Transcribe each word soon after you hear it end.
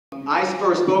I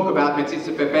first spoke about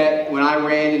Metziza when I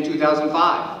ran in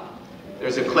 2005.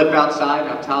 There's a clip outside,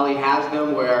 Naftali has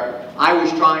them, where I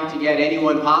was trying to get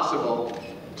anyone possible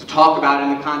to talk about it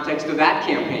in the context of that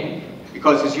campaign.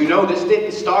 Because as you know, this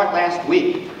didn't start last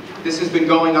week. This has been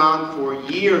going on for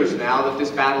years now, that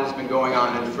this battle has been going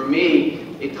on. And for me,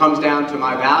 it comes down to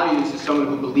my values as someone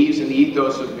who believes in the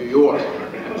ethos of New York.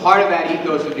 And part of that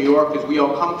ethos of New York is we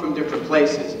all come from different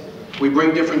places. We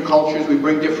bring different cultures, we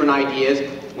bring different ideas.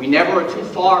 We never are too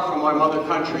far from our mother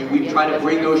country. We try to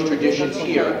bring those traditions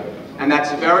here. And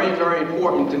that's very, very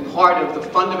important and part of the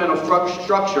fundamental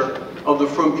structure of the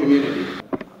Frum community.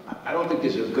 I don't think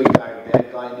there's a good guy or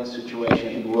bad guy in this situation.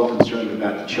 I think we're all concerned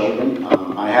about the children.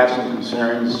 I have some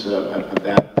concerns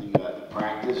about the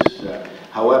practice.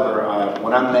 However,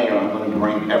 when I'm mayor, I'm going to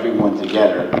bring everyone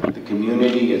together, the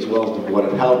community as well as the Board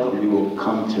of Health, and we will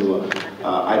come to,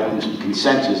 I believe, some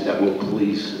consensus that will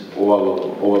please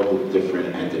all of the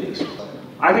different entities.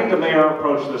 I think the mayor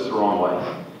approached this the wrong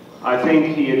way. I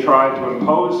think he had tried to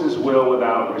impose his will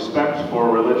without respect for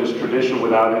religious tradition,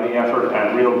 without any effort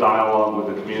at real dialogue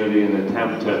with the community, in an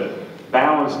attempt to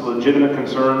balance legitimate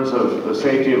concerns of the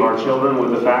safety of our children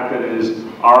with the fact that it is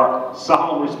our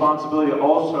solemn responsibility to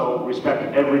also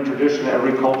respect every tradition,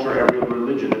 every culture, every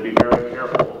religion, and be very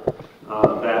careful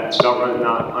that government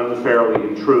not unfairly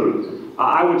intrude.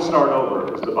 I would start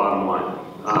over, is the bottom line.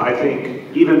 I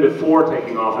think even before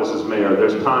taking office as mayor,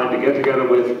 there's time to get together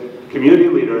with community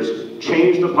leaders,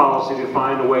 change the policy to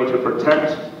find a way to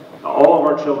protect all of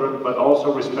our children, but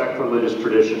also respect religious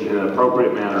tradition in an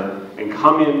appropriate manner, and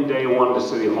come in day one to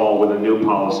City Hall with a new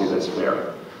policy that's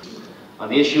fair. On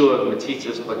the issue of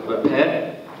Metziza,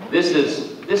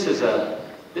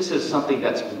 this is something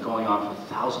that's been going on for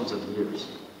thousands of years.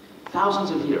 Thousands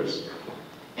of years.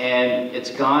 And it's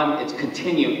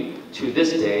continued to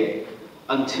this day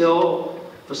until,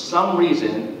 for some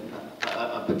reason,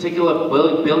 a particular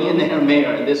billionaire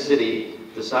mayor in this city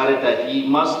decided that he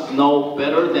must know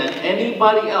better than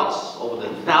anybody else over the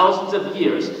thousands of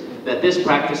years that this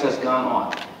practice has gone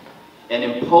on, and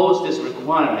imposed this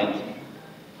requirement,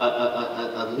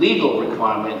 a legal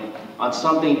requirement, on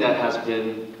something that has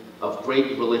been of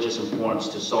great religious importance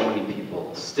to so many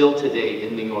people, still today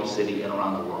in New York City and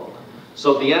around the world.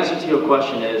 So the answer to your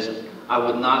question is, I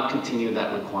would not continue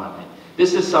that requirement.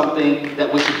 This is something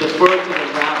that we should defer to the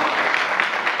rabbis.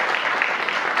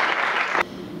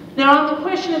 Now, on the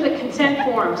question of the consent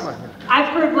forms,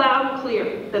 I've heard loud and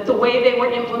clear that the way they were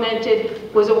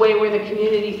implemented was a way where the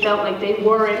community felt like they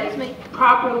weren't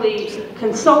properly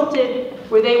consulted,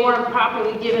 where they weren't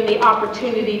properly given the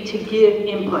opportunity to give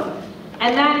input.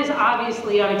 And that is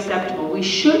obviously unacceptable. We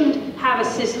shouldn't have a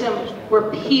system where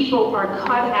people are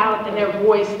cut out and their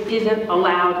voice isn't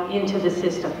allowed into the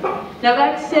system. Now,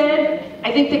 that said,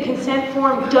 I think the consent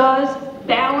form does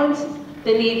balance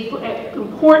the need for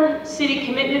important city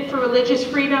commitment for religious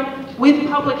freedom with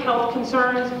public health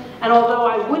concerns. And although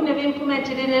I wouldn't have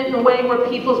implemented it in a way where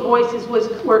people's voices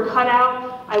were cut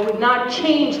out, I would not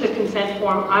change the consent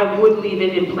form. I would leave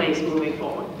it in place moving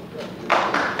forward.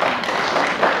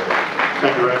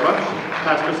 Thank you very much.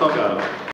 Pastor Salgado.